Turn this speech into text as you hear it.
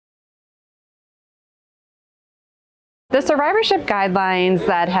The survivorship guidelines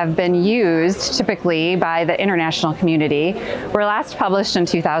that have been used typically by the international community were last published in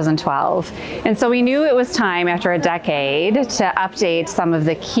 2012. And so we knew it was time after a decade to update some of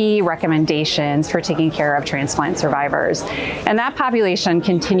the key recommendations for taking care of transplant survivors. And that population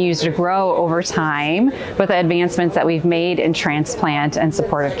continues to grow over time with the advancements that we've made in transplant and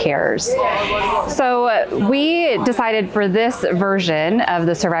supportive cares. So we decided for this version of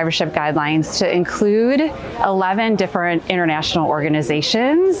the survivorship guidelines to include 11 different international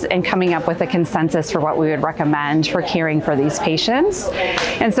organizations and coming up with a consensus for what we would recommend for caring for these patients.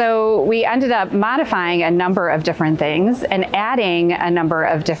 And so we ended up modifying a number of different things and adding a number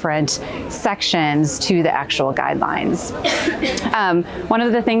of different sections to the actual guidelines. One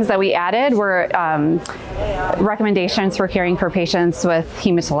of the things that we added were recommendations for caring for patients with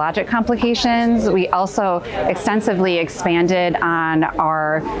hematologic complications. We also extensively expanded on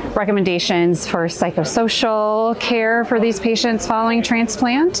our recommendations for psychosocial care for these patients following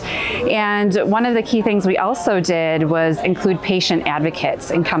transplant. And one of the key things we also did was include patient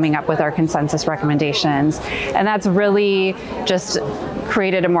advocates in coming up with our consensus recommendations. And that's really just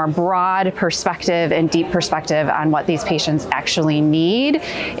created a more broad perspective and deep perspective on what these patients actually need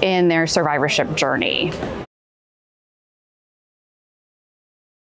in their survivorship journey.